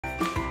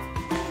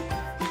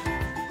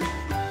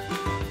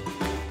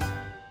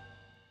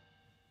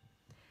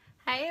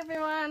Hey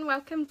everyone,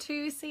 welcome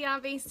to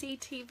CRVC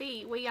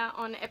TV. We are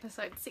on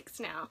episode 6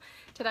 now.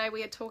 Today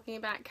we are talking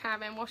about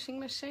caravan washing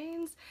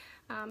machines,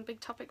 big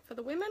topic for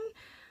the women.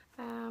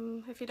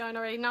 If you don't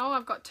already know,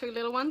 I've got two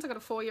little ones. I've got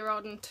a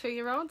 4-year-old and a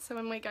 2-year-old, so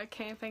when we go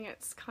camping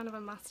it's kind of a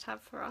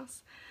must-have for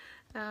us.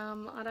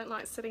 I don't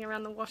like sitting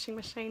around the washing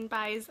machine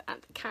bays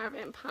at the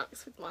caravan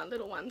parks with my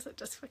little ones. It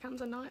just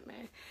becomes a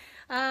nightmare.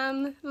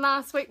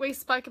 Last week we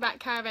spoke about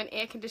caravan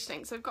air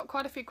conditioning, so we've got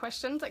quite a few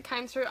questions that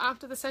came through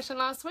after the session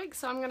last week,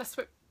 so I'm going to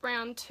swip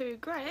round to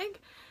Greg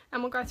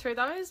and we'll go through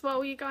those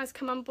while you guys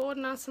come on board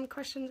and ask some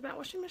questions about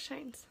washing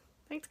machines.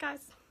 Thanks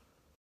guys.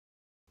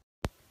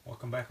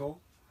 Welcome back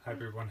all. Hope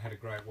everyone had a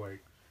great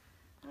week.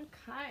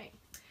 Okay,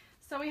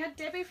 so we had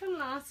Debbie from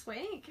last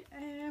week.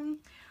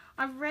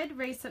 I've read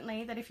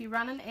recently that if you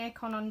run an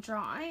aircon on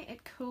dry,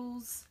 it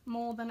cools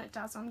more than it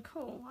does on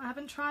cool. I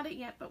haven't tried it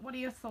yet, but what are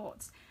your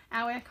thoughts?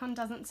 Our aircon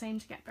doesn't seem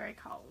to get very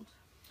cold.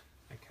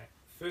 Okay,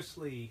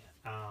 firstly,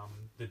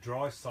 the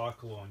dry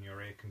cycle on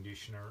your air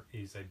conditioner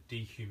is a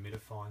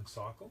dehumidifying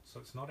cycle, so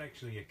it's not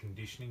actually a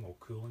conditioning or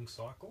cooling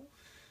cycle.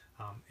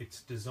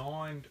 It's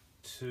designed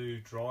to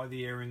dry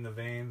the air in the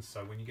van,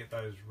 so when you get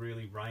those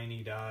really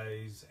rainy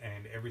days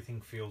and everything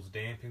feels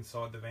damp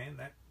inside the van,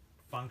 that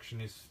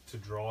function is to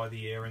dry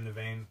the air in the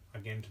van,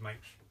 again to make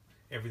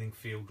everything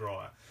feel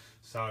drier.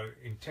 So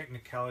in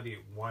technicality it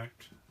won't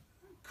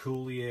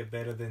cool the air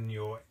better than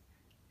your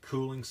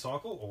cooling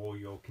cycle or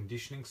your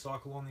conditioning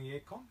cycle on the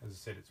aircon. As I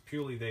said, it's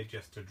purely there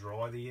just to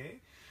dry the air.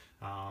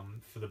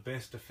 For the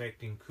best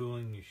effect in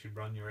cooling, you should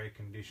run your air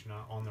conditioner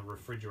on the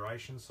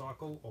refrigeration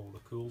cycle or the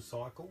cool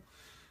cycle.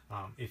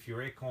 If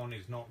your aircon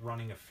is not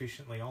running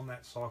efficiently on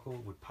that cycle,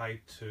 it would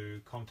pay to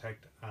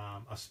contact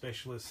a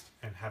specialist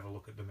and have a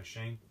look at the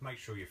machine. Make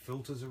sure your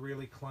filters are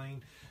really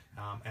clean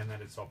and that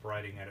it's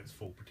operating at its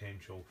full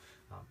potential.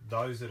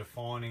 Those that are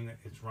finding that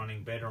it's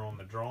running better on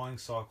the drying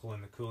cycle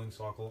and the cooling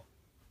cycle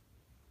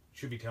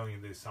should be telling you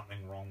there's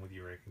something wrong with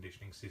your air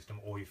conditioning system,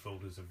 or your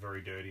filters are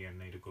very dirty and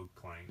need a good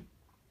clean.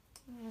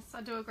 Yes,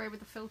 I do agree with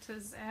the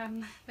filters.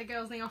 The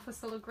girls in the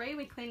office will agree.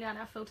 We cleaned out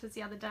our filters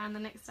the other day and the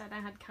next day they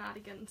had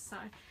cardigans, so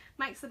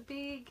makes a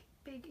big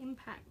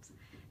impact.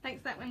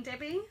 Thanks for that one,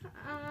 Debbie.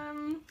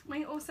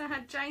 We also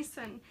had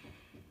Jason.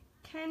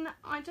 Can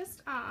I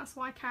just ask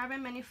why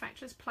caravan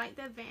manufacturers plate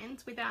their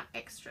vans without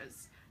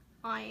extras,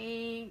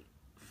 i.e.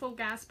 full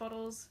gas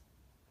bottles,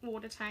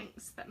 water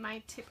tanks that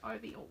may tip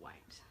over your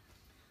weight?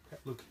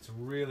 Look, it's a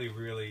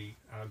really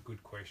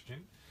good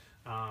question.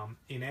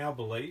 In our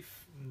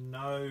belief,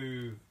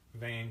 no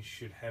van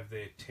should have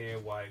their tear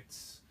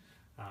weights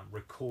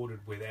recorded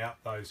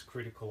without those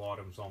critical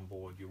items on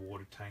board, your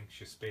water tanks,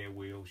 your spare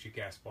wheels, your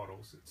gas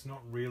bottles. It's not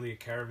really a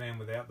caravan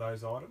without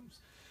those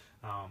items.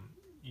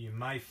 You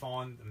may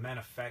find the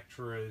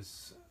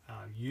manufacturers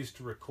used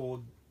to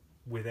record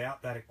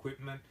without that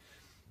equipment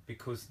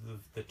because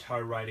of the tow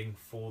rating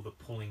for the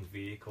pulling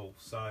vehicle.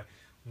 So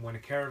when a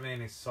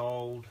caravan is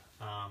sold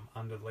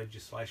under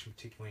legislation,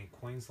 particularly in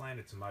Queensland,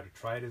 it's a Motor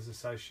Traders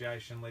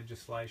Association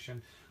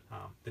legislation,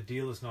 the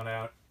dealer's not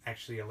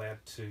actually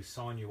allowed to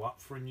sign you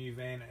up for a new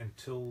van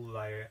until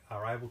they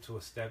are able to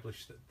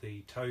establish that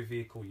the tow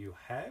vehicle you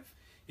have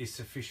is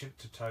sufficient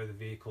to tow the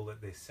vehicle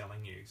that they're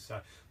selling you. So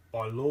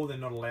by law they're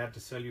not allowed to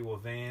sell you a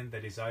van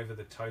that is over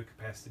the tow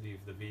capacity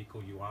of the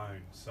vehicle you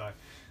own. So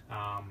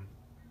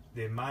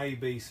there may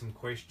be some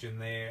question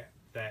there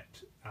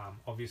that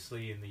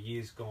obviously in the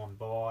years gone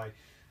by,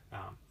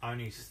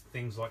 only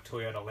things like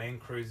Toyota Land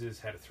Cruisers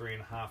had a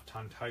 3.5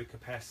 tonne tow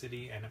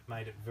capacity, and it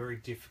made it very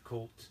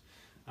difficult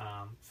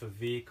for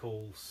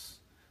vehicles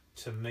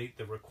to meet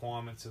the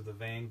requirements of the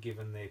van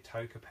given their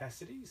tow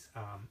capacities.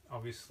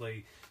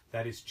 Obviously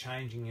that is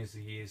changing as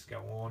the years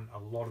go on. A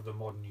lot of the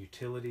modern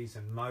utilities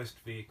and most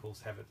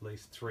vehicles have at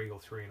least 3 or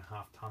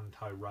 3.5 tonne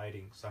tow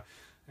rating. So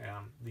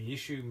the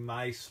issue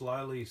may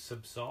slowly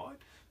subside,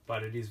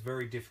 but it is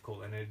very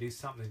difficult and it is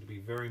something to be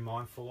very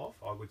mindful of.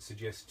 I would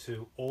suggest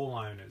to all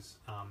owners,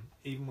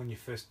 even when you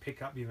first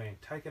pick up your van,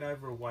 take it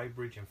over a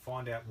weighbridge and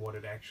find out what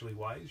it actually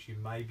weighs. You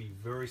may be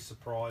very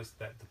surprised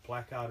that the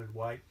placarded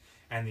weight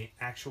and the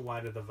actual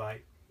weight of the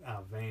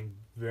van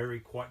vary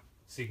quite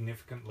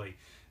significantly,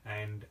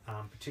 and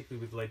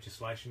particularly with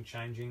legislation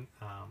changing,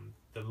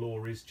 the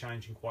law is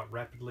changing quite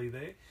rapidly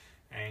there,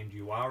 and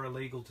you are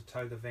illegal to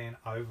tow the van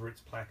over its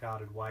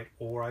placarded weight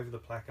or over the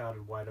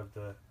placarded weight of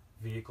the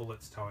vehicle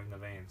that's towing the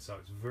van. So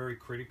it's very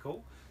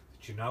critical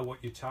that you know what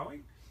you're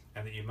towing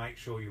and that you make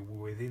sure you're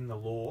within the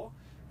law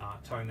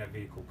towing that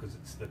vehicle, because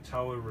it's the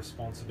tower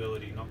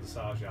responsibility, not the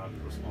sales yard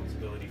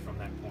responsibility from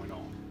that point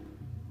on.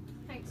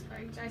 Thanks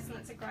Greg. Jason,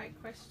 that's a great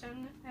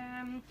question.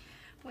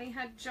 We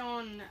had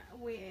John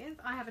with,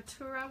 I have a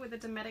Tourer with a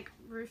Dometic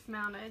roof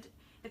mounted.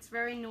 It's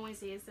very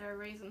noisy. Is there a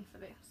reason for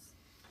this?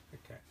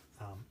 Okay.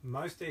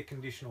 Most air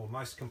conditioning, or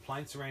most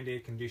complaints around air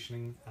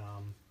conditioning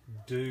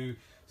do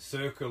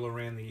circle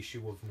around the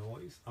issue of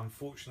noise.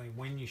 Unfortunately,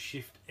 when you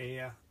shift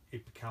air,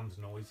 it becomes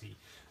noisy.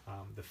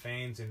 The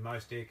fans in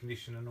most air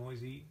conditioners are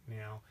noisy.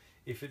 Now,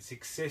 if it's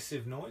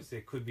excessive noise,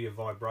 there could be a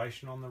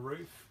vibration on the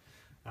roof.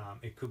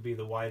 It could be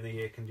the way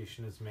the air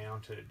conditioner is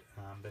mounted,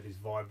 that is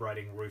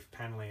vibrating roof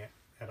paneling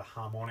at a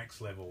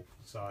harmonics level.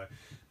 So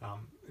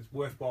it's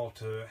worthwhile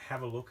to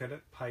have a look at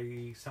it,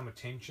 pay some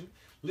attention,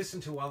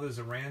 listen to others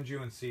around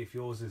you and see if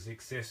yours is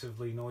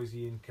excessively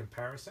noisy in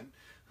comparison.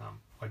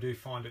 I do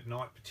find at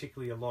night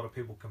particularly a lot of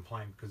people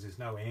complain because there's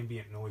no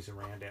ambient noise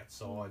around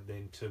outside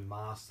then to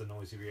mask the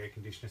noise of your air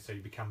conditioner, so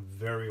you become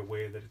very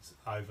aware that it's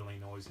overly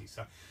noisy.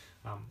 So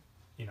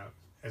you know,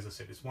 as I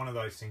said, it's one of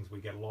those things we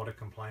get a lot of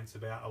complaints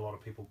about. A lot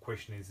of people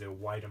question, is there a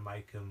way to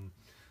make them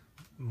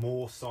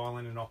more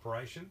silent in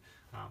operation?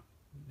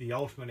 The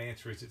ultimate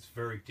answer is it's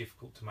very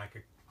difficult to make a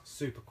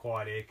super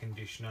quiet air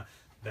conditioner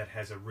that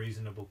has a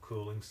reasonable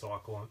cooling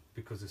cycle,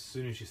 because as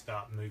soon as you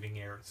start moving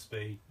air at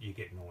speed, you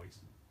get noise.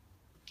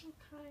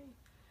 Okay,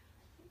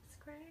 thanks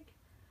Craig.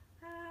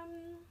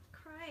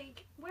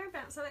 Craig,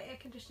 whereabouts are the air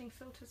conditioning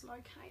filters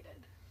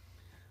located?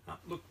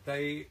 Look,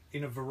 they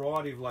in a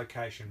variety of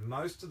locations.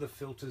 Most of the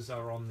filters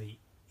are on the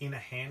inner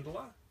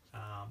handler,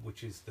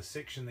 which is the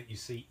section that you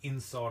see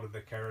inside of the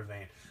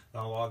caravan.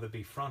 They'll either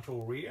be front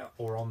or rear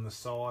or on the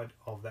side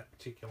of that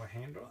particular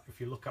handler.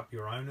 If you look up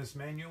your owner's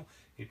manual,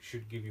 it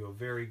should give you a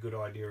very good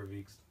idea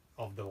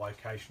of the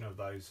location of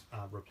those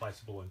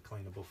replaceable and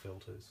cleanable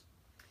filters.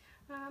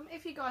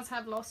 If you guys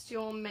have lost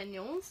your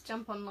manuals,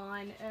 jump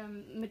online.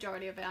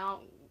 Majority of our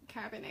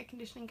caravan air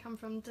conditioning come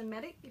from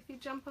Dometic. If you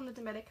jump on the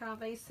Dometic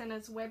RV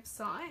Centre's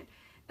website,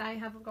 they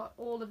have got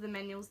all of the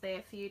manuals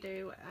there for you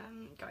to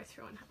go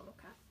through and have a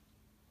look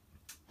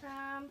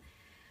at.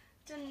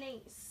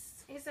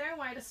 Denise, is there a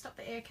way to stop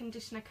the air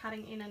conditioner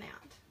cutting in and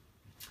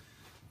out?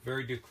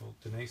 Very difficult,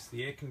 Denise.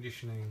 The air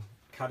conditioning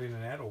cut in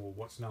and out, or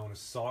what's known as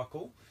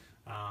cycle,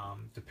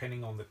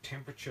 depending on the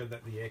temperature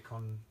that the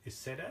aircon is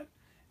set at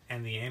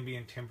and the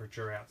ambient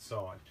temperature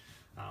outside.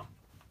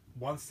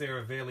 Once they're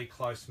a fairly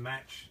close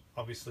match,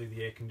 obviously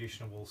the air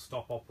conditioner will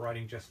stop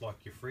operating, just like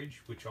your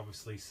fridge, which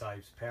obviously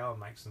saves power,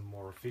 makes them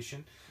more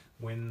efficient.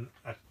 When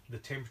the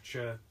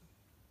temperature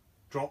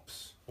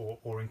drops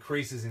or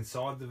increases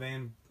inside the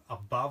van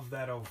above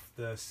that of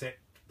the set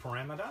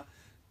parameter,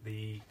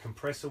 the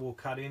compressor will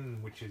cut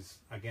in, which is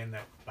again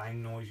that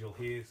bang noise you'll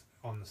hear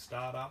on the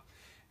startup,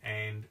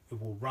 and it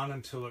will run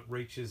until it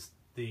reaches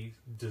the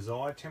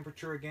desired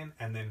temperature again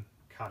and then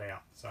cut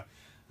out. So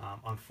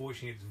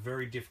unfortunately it's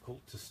very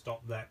difficult to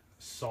stop that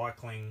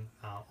cycling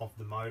of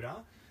the motor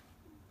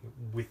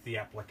with the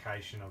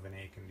application of an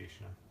air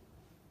conditioner.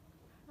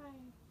 Okay.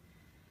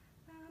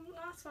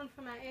 Last one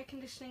from our air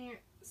conditioning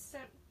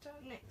centre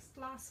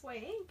last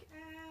week.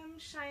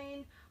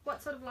 Shane,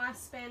 what sort of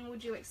lifespan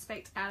would you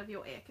expect out of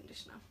your air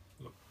conditioner?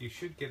 Look, you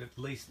should get at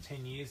least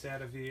 10 years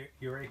out of your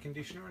air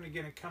conditioner, and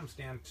again it comes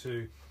down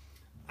to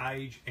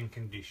age and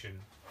condition,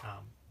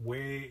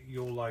 where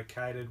you're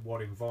located,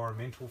 what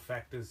environmental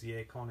factors the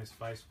aircon is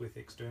faced with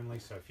externally.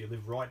 So if you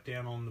live right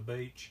down on the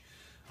beach,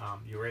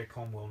 your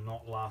aircon will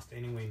not last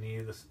anywhere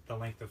near the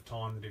length of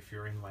time that if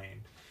you're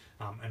inland.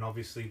 And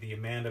obviously the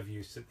amount of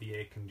use that the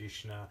air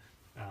conditioner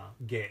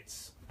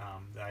gets.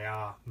 They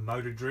are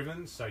motor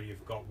driven, so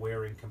you've got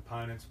wearing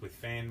components with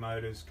fan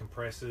motors,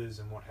 compressors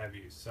and what have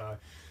you. So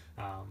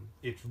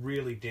it's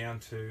really down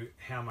to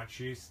how much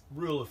use.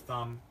 Rule of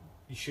thumb,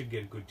 you should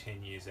get a good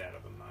 10 years out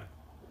of them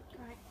though.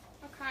 Great.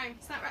 Okay,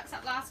 so that wraps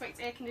up last week's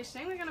air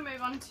conditioning. We're going to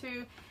move on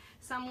to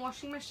some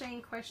washing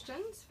machine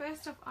questions.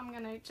 First off, I'm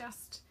going to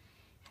just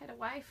head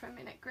away for a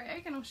minute,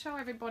 Greg, and I'll show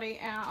everybody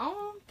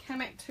our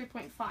Camec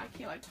 2.5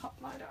 kilo top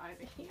loader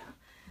over here.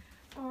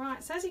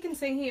 Alright, so as you can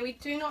see here, we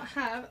do not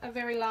have a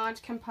very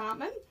large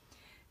compartment,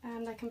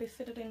 and they can be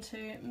fitted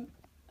into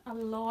a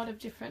lot of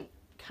different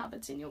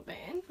cupboards in your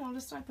van. I'll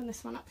just open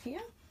this one up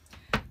here.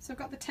 So I've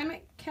got the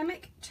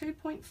Camec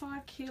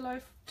 2.5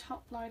 kilo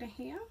top loader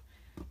here.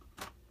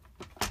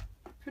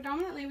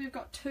 Predominantly we've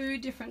got two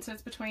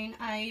differences between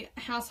a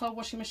household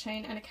washing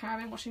machine and a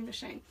caravan washing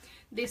machine.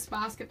 This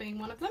basket being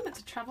one of them. It's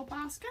a travel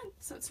basket,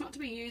 so it's not to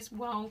be used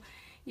while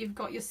you've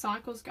got your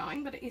cycles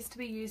going, but it is to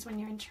be used when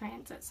you're in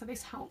transit. So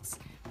this helps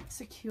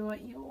secure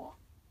your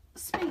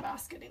spin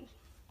basket in.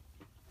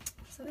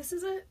 So this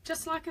is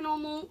just like a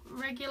normal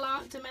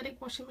regular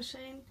Dometic washing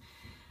machine.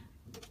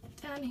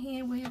 Down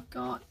here we've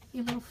got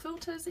your little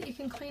filters that you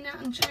can clean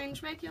out and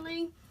change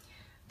regularly.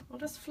 I'll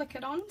just flick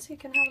it on so you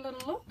can have a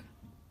little look.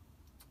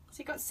 So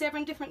you've got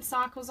 7 different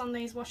cycles on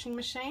these washing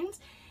machines.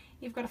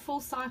 You've got a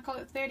full cycle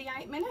at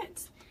 38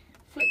 minutes.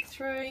 Flick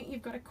through,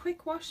 you've got a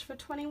quick wash for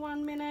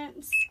 21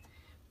 minutes.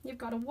 You've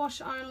got a wash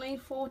only,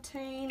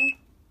 14.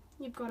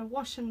 You've got a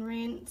wash and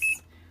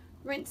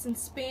rinse and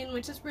spin,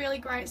 which is really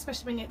great,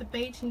 especially when you're at the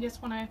beach and you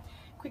just want to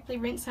quickly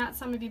rinse out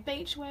some of your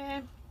beach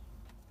wear.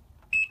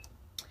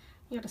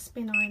 You've got a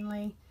spin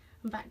only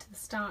and back to the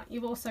start.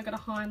 You've also got a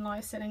high and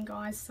low setting,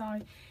 guys, so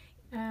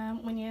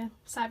when you're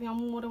saving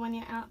on water when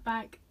you're out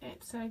back,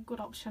 it's a good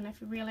option.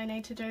 If you really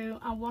need to do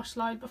a wash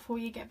load before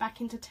you get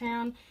back into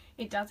town,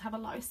 it does have a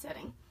low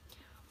setting.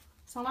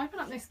 So I'll open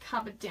up this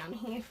cupboard down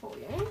here for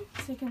you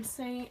so you can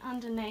see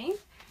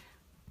underneath.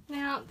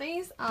 Now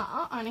these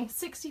are only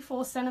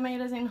 64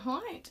 centimetres in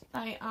height.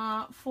 They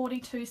are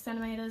 42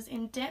 centimetres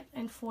in depth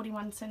and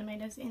 41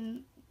 centimetres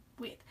in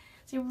width.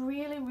 So you've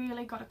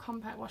really got a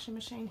compact washing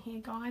machine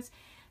here, guys.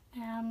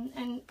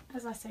 And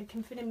as I said,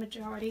 can fit in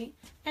majority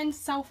and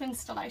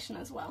self-installation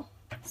as well.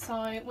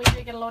 So we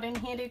do get a lot in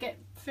here to get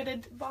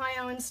fitted by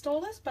our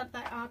installers, but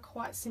they are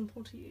quite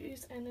simple to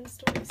use and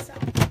install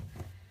yourself.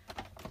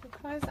 We'll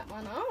close that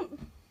one up.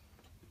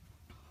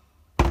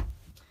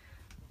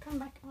 Come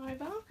back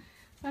over.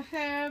 So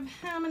Herb,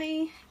 how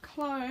many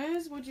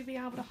clothes would you be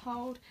able to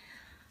hold?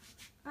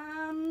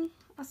 A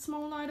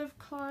small load of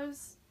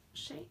clothes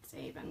sheets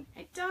even.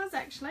 It does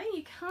actually.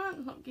 You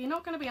can't, look, you're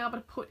not going to be able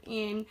to put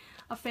in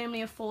a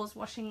family of 4's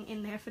washing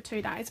in there for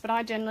 2 days, but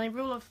I generally,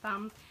 rule of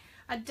thumb,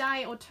 a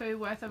day or two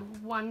worth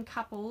of one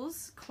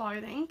couple's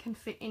clothing can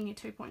fit in your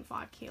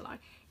 2.5 kilo.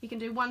 You can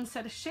do one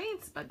set of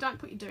sheets, but don't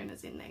put your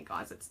doonas in there,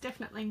 guys. It's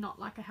definitely not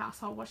like a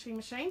household washing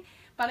machine,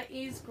 but it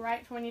is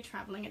great for when you're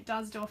traveling. It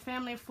does do a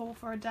family of 4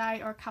 for a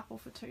day or a couple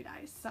for 2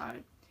 days. So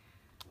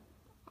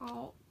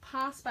I'll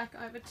pass back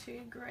over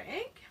to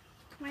Greg.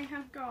 We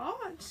have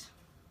got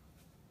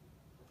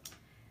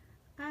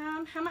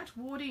how much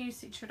water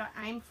usage should I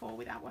aim for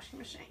with our washing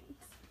machines?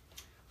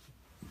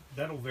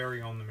 That'll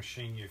vary on the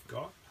machine you've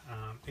got.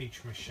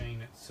 Each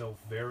machine itself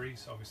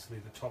varies. Obviously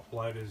the top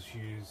loaders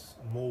use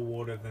more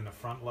water than a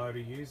front loader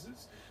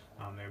uses.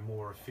 They're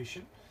more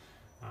efficient.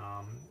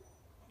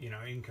 You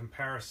know, in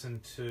comparison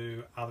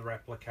to other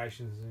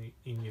applications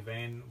in your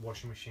van,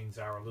 washing machines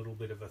are a little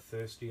bit of a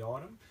thirsty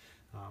item.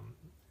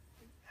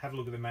 Have a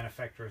look at the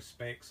manufacturer's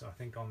specs. I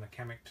think on the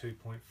Camec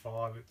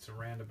 2.5 it's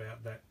around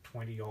about that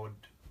 20 odd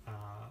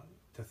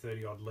to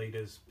 30 odd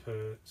litres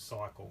per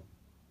cycle.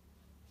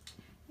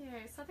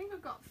 Yes, I think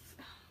we've got,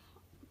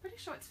 I'm pretty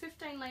sure it's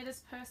 15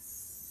 litres per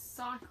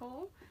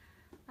cycle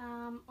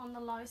on the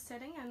low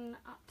setting and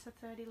up to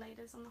 30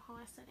 litres on the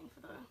high setting for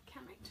the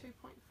Camec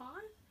 2.5.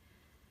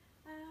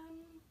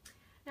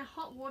 Now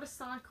hot water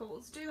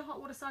cycles, do the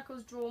hot water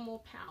cycles draw more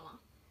power?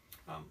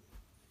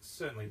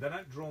 Certainly, they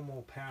don't draw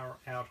more power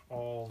out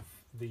of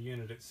the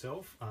unit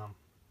itself.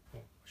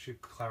 Well, I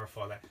should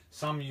clarify that.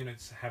 Some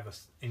units have an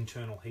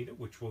internal heater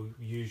which will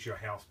use your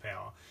house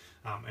power,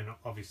 and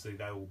obviously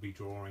they will be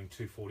drawing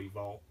 240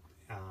 volt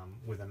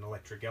with an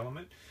electric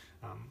element.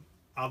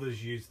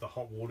 Others use the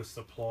hot water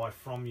supply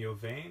from your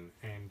van,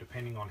 and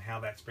depending on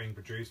how that's being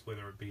produced,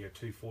 whether it be a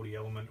 240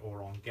 element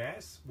or on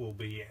gas, will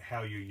be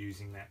how you're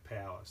using that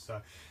power.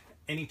 So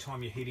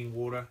anytime you're heating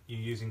water, you're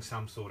using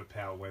some sort of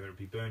power, whether it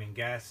be burning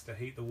gas to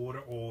heat the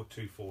water or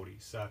 240.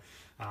 So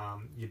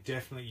you're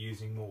definitely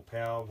using more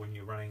power when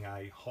you're running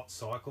a hot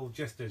cycle,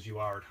 just as you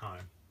are at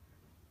home.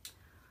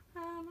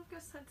 I've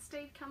just had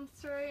Steve come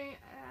through.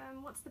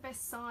 What's the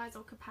best size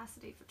or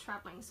capacity for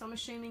travelling? So I'm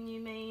assuming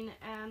you mean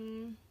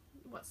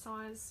what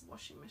size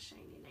washing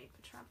machine you need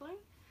for travelling?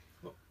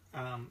 Look,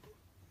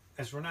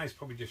 as Renee's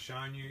probably just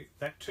shown you,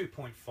 that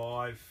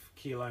 2.5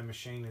 kilo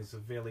machine is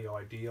fairly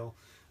ideal.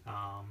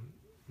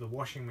 The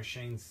washing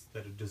machines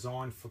that are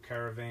designed for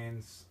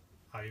caravans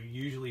are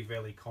usually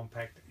fairly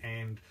compact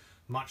and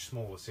much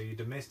smaller. So your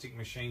domestic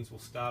machines will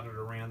start at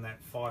around that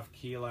 5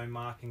 kilo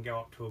mark and go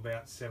up to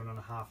about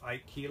 7.5,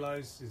 8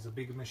 kilos is a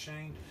bigger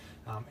machine.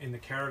 In the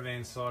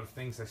caravan side of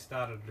things, they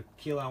start at 1.5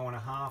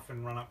 kilos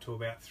and run up to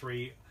about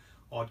 3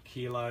 odd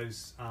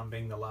kilos,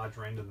 being the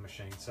larger end of the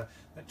machine. So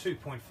that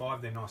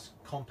 2.5, they're nice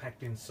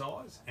compact in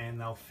size,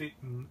 and they'll fit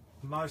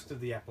most of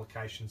the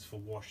applications for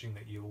washing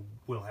that you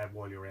will have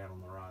while you're out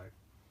on the road.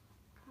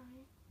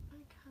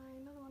 Okay,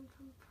 another one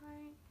from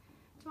Frank.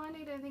 Do I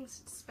need anything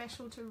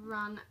special to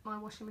run my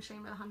washing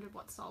machine with a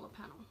 100-watt solar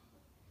panel?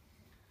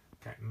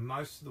 Okay,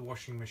 most of the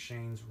washing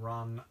machines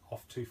run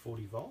off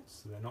 240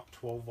 volts, so they're not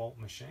 12-volt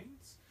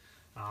machines.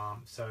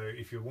 So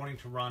if you're wanting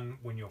to run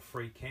when you're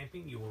free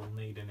camping, you will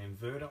need an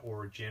inverter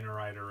or a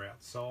generator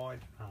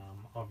outside,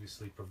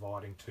 obviously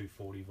providing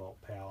 240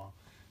 volt power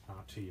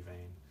to your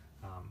van.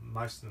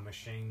 Most of the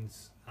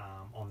machines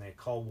on their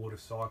cold water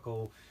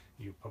cycle,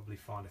 you'll probably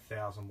find a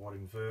 1000-watt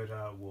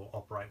inverter will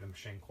operate the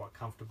machine quite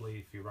comfortably.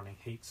 If you're running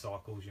heat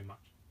cycles,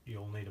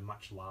 you'll need a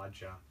much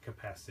larger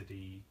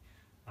capacity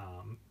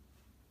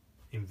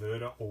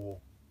inverter or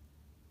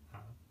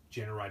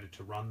generator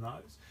to run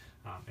those.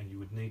 And you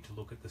would need to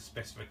look at the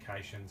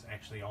specifications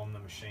actually on the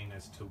machine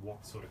as to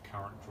what sort of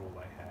current draw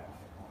they have.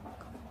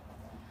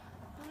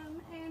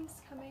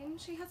 Anne's come in.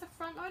 She has a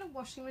front loader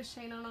washing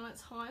machine and on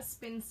its highest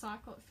spin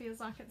cycle it feels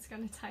like it's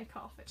going to take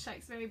off. It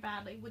shakes very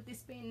badly. Would this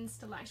be an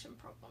installation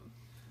problem?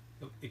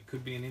 Look, it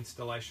could be an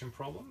installation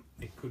problem.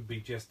 It could be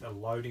just a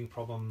loading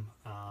problem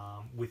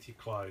with your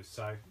clothes.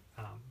 So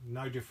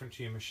no different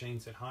to your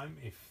machines at home.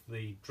 If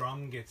the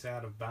drum gets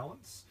out of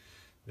balance,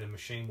 the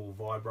machine will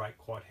vibrate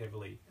quite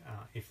heavily.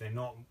 If they're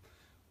not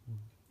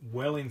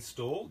well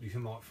installed, you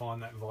might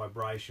find that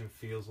vibration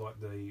feels like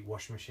the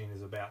washing machine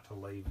is about to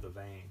leave the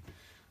van.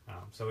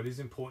 So it is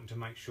important to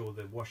make sure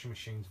the washing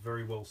machine is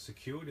very well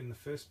secured in the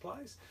first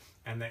place,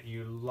 and that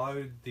you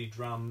load the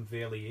drum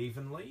fairly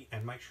evenly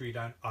and make sure you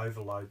don't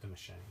overload the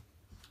machine.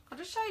 I'll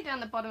just show you down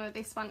the bottom of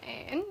this one,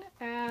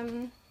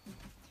 Anne.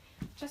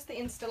 just the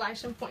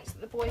installation points that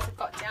the boys have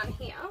got down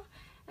here.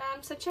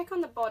 So check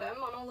on the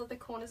bottom on all of the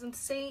corners and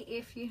see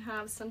if you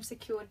have some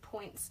secured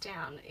points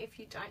down. If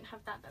you don't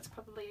have that, that's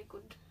probably a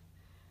good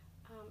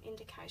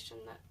indication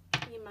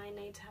that you may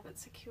need to have it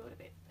secured a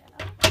bit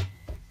better.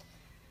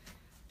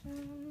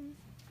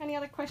 Any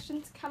other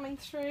questions coming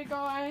through,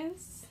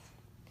 guys?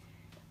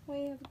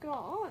 We have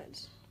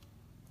got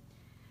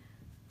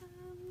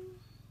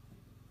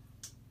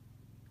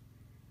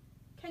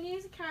can you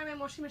use a caravan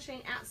washing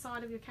machine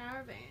outside of your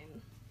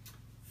caravan?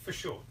 For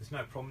sure, there's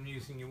no problem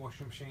using your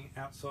washing machine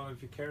outside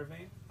of your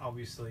caravan.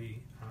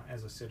 Obviously,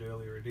 as I said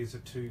earlier, it is a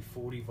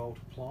 240 volt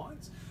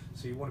appliance,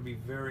 so you want to be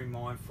very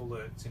mindful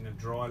that it's in a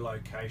dry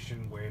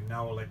location where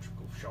no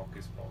electrical shock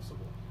is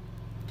possible.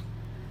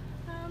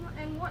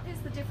 And what is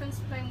the difference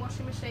between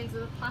washing machines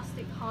with a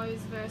plastic hose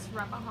versus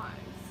rubber hose?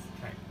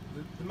 Okay,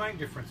 the main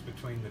difference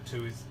between the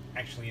two is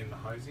actually in the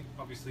hosing.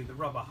 Obviously, the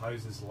rubber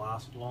hoses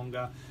last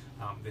longer.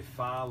 They're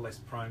far less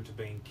prone to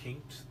being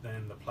kinked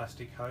than the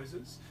plastic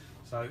hoses.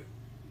 So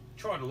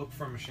try to look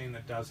for a machine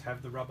that does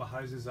have the rubber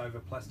hoses over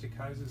plastic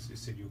hoses. You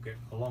said you'll get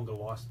a longer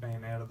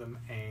lifespan out of them,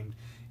 and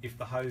if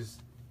the hose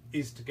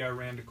is to go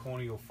around a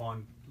corner, you'll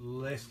find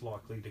less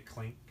likely to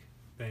clink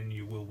than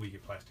you will with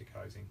your plastic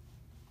hosing.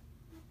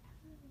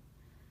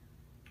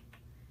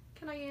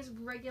 Can I use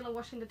regular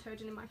washing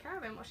detergent in my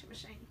caravan washing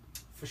machine?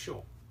 For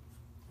sure.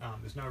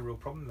 There's no real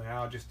problem. They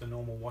are just a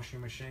normal washing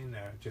machine.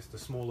 They're just a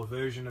smaller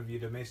version of your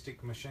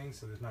domestic machine,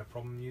 so there's no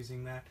problem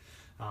using that.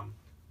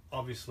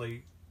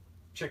 Obviously,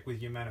 check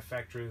with your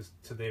manufacturers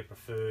to their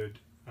preferred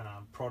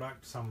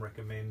product. Some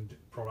recommend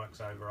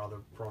products over other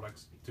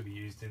products to be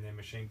used in their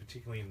machine,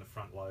 particularly in the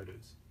front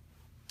loaders.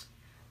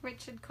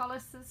 Richard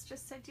Collis has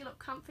just said, "Do you look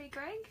comfy,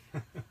 Greg?"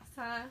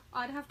 So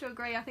I'd have to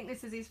agree. I think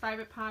this is his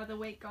favourite part of the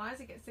week, guys.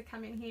 He gets to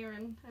come in here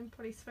and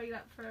put his feet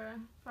up for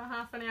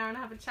half an hour and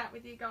have a chat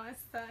with you guys.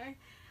 So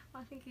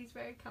I think he's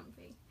very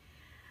comfy.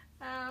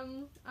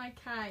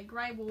 Okay,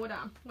 grey water.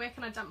 Where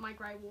can I dump my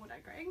grey water,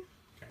 Greg?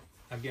 Okay.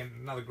 Again,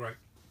 another great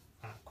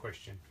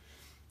question.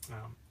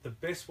 The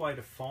best way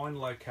to find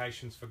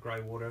locations for grey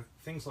water,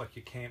 things like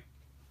your Camp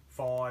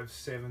 5,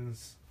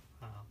 7s,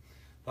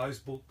 those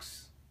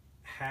books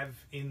have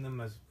in them,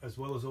 as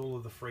well as all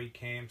of the free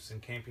camps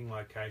and camping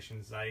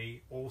locations,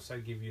 they also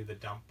give you the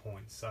dump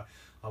points. So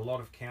a lot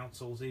of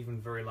councils,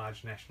 even very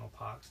large national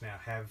parks now,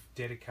 have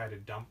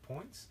dedicated dump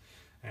points,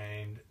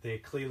 and they're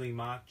clearly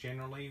marked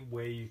generally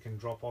where you can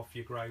drop off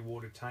your grey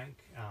water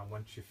tank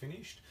once you're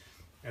finished.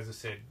 As I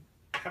said,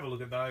 have a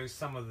look at those.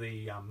 Some of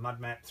the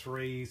MudMap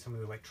 3, some of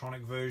the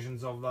electronic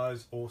versions of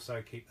those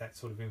also keep that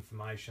sort of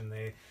information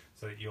there,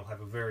 so that you'll have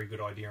a very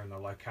good idea in the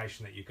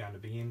location that you're going to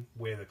be in,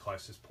 where the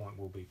closest point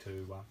will be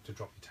to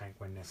drop your tank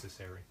when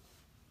necessary.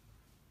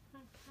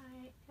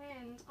 Okay,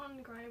 and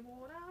on grey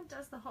water,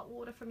 does the hot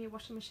water from your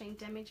washing machine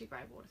damage your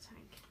grey water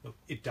tank? Look,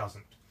 it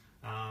doesn't.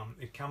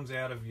 It comes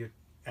out of your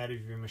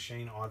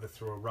machine either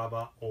through a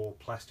rubber or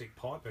plastic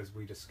pipe, as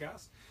we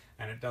discussed,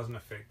 and it doesn't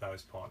affect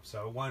those pipes,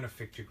 so it won't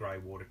affect your grey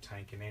water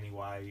tank in any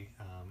way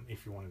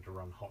if you wanted to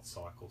run hot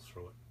cycles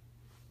through it.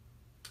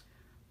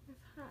 We've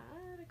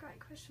had a great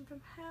question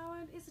from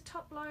Howard. Is a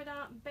top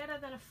loader better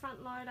than a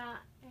front loader,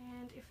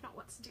 and if not,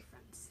 what's the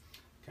difference?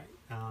 Okay,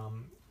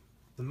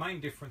 the main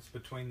difference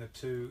between the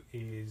two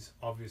is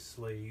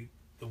obviously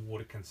the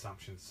water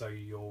consumption. So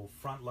your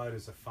front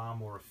loaders are far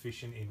more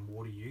efficient in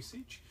water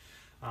usage.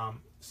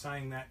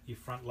 Saying that, your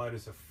front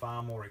loaders are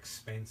far more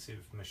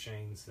expensive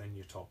machines than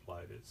your top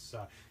loaders.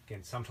 So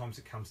again, sometimes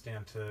it comes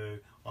down to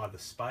either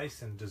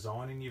space and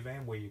design in your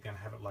van, where you're going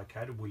to have it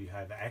located. Will you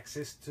have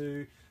access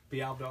to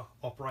be able to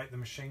operate the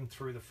machine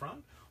through the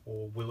front,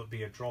 or will it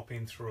be a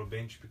drop-in through a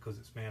bench because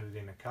it's mounted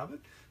in a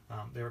cupboard?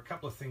 There are a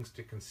couple of things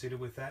to consider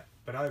with that,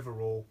 but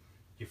overall,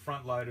 your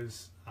front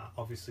loaders are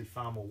obviously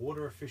far more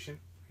water efficient,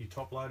 your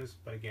top loaders,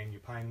 but again,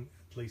 you're paying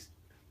at least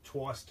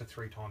twice to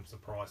 3 times the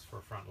price for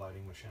a front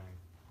loading machine.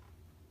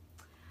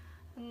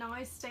 No,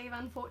 Steve,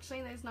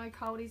 unfortunately there's no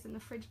coldies in the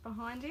fridge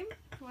behind him.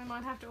 We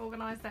might have to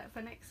organise that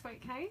for next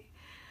week, hey?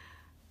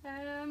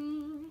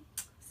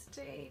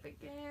 Steve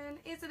again,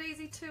 is it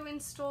easy to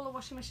install a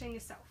washing machine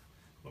yourself?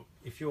 Look,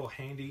 if you're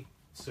handy,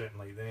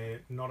 certainly.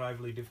 They're not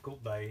overly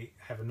difficult. They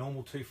have a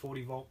normal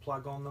 240 volt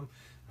plug on them.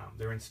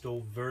 They're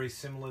installed very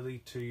similarly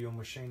to your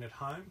machine at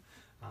home,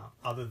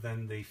 other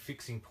than the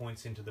fixing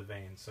points into the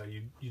van. So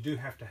you do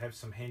have to have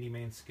some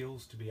handyman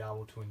skills to be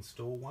able to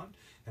install one,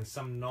 and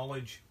some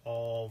knowledge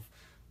of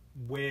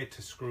where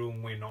to screw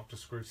and where not to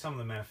screw. Some of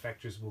the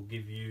manufacturers will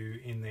give you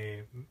in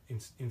their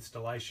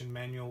installation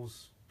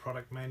manuals,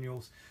 product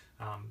manuals,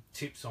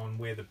 tips on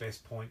where the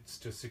best points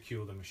to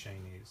secure the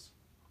machine is.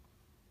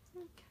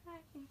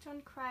 Okay,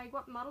 John Craig,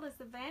 what model is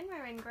the van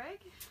we're in, Greg?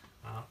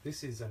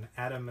 This is an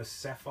Adamas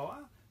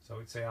Sapphire, so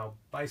it's our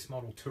base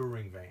model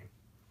touring van.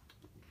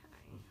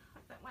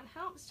 Hope that one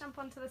helps. Jump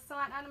onto the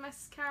site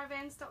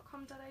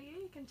adamscaravans.com.au.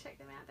 You can check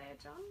them out there,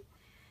 John.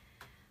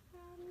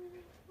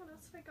 What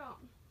else have we got?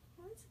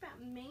 Well, it's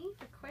about me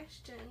for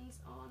questions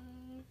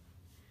on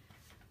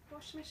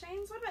washing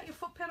machines. What about your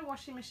foot pedal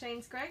washing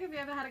machines, Greg? Have you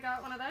ever had a go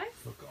at one of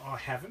those? Look, I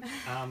haven't.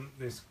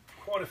 There's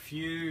quite a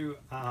few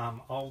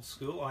old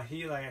school. I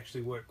hear they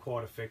actually work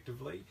quite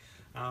effectively,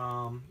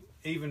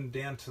 even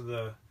down to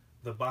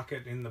the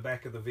bucket in the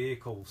back of the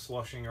vehicle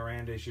sloshing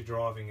around as you're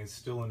driving is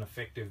still an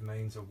effective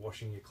means of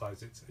washing your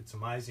clothes. It's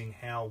amazing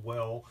how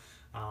well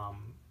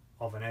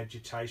of an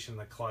agitation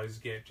the clothes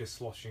get just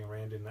sloshing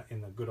around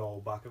in the good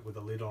old bucket with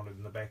a lid on it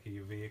in the back of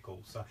your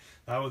vehicle. So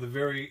they were the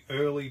very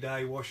early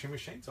day washing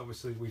machines.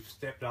 Obviously we've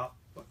stepped up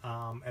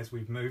as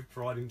we've moved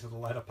right into the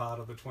latter part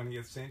of the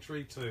 20th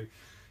century to,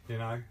 you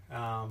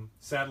know,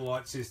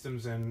 satellite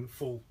systems and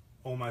full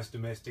almost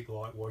domestic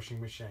light washing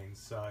machines.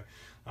 So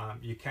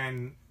you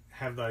can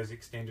have those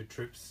extended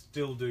trips,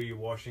 still do your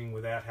washing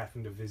without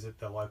having to visit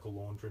the local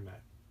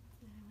laundromat.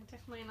 Yeah, we're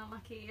definitely in a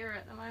lucky era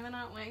at the moment,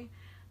 aren't we?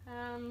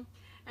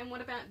 And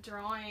what about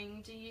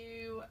drying? Do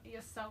you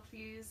yourself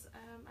use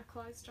a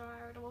clothes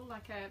dryer at all,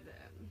 like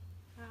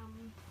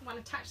one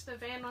attached to the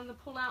van, one of the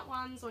pull-out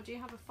ones, or do you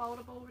have a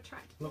foldable,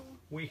 retractable? Look,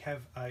 we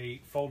have a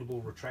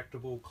foldable,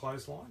 retractable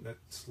clothesline that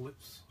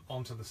slips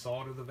onto the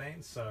side of the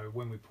van, so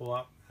when we pull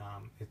up,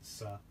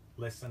 it's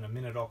less than a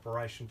minute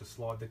operation to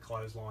slide the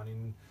clothesline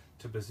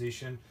into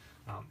position.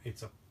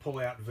 It's a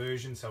pull-out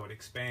version, so it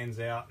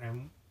expands out,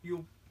 and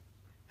you'll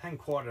hang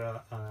quite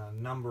a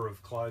number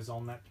of clothes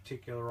on that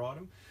particular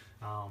item.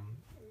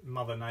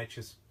 Mother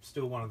Nature's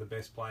still one of the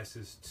best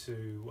places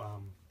to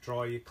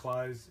dry your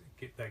clothes,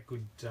 get that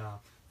good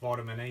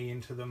vitamin E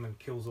into them and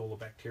kills all the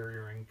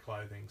bacteria in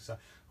clothing. So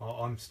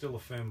I'm still a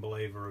firm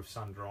believer of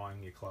sun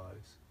drying your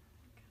clothes.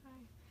 Okay.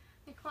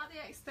 You're quite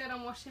the expert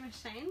on washing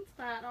machines,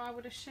 but I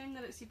would assume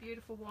that it's your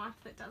beautiful wife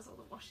that does all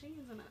the washing,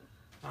 isn't it?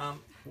 Well,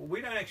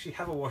 we don't actually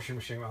have a washing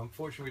machine.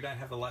 Unfortunately, we don't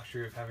have the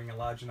luxury of having a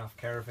large enough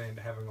caravan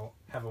to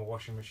have a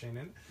washing machine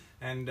in it.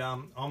 And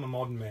I'm a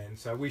modern man,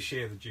 so we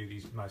share the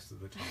duties most of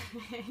the time.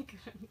 Good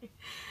on you.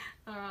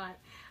 Alright,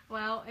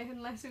 well,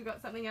 unless we've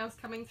got something else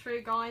coming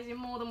through, guys, you're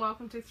more than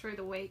welcome to, through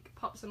the week,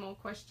 pop some more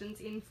questions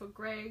in for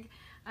Greg.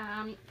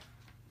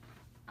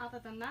 Other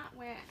than that,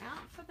 we're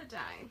out for the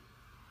day.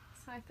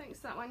 So thanks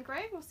for that one,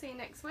 Greg. We'll see you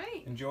next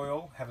week. Enjoy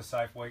all, have a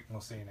safe week, and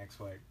we'll see you next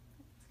week.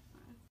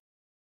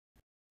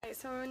 Okay,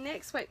 so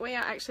next week we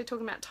are actually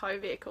talking about tow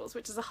vehicles,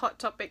 which is a hot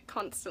topic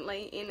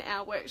constantly in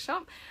our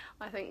workshop.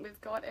 I think we've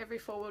got every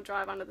four-wheel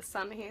drive under the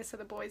sun here, so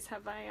the boys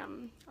have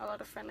a lot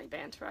of friendly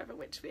banter over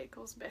which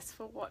vehicle's best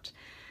for what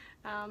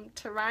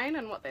terrain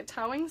and what they're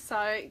towing.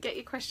 So get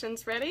your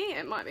questions ready.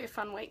 It might be a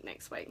fun week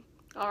next week.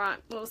 Alright,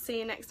 we'll see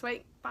you next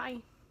week. Bye.